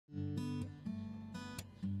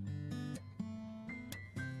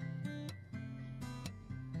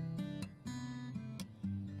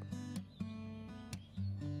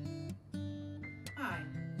Hi,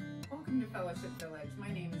 welcome to Fellowship Village.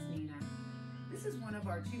 My name is Nina. This is one of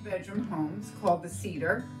our 2-bedroom homes called the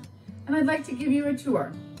Cedar, and I'd like to give you a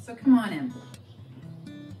tour, so come on in.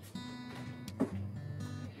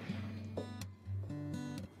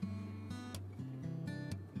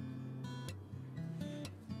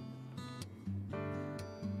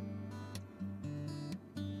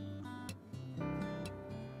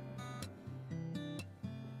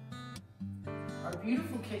 Our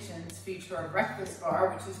beautiful kitchens feature a breakfast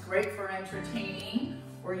bar, which is great for entertaining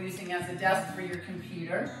or using as a desk for your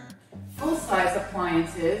computer, full-size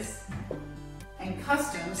appliances, and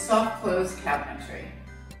custom soft-close cabinetry.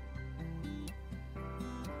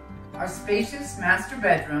 Our spacious master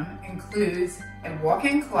bedroom includes a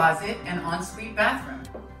walk-in closet and ensuite bathroom.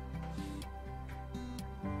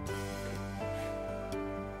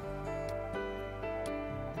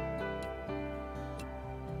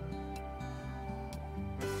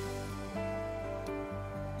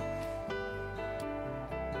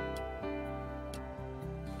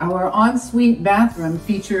 Our ensuite bathroom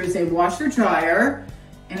features a washer-dryer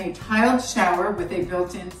and a tiled shower with a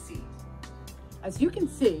built-in seat. As you can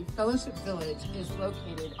see, Fellowship Village is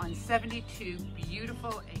located on 72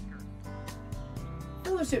 beautiful acres.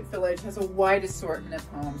 Fellowship Village has a wide assortment of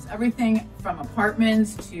homes, everything from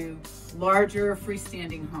apartments to larger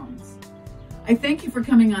freestanding homes. I thank you for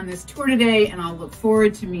coming on this tour today, and I'll look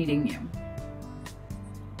forward to meeting you.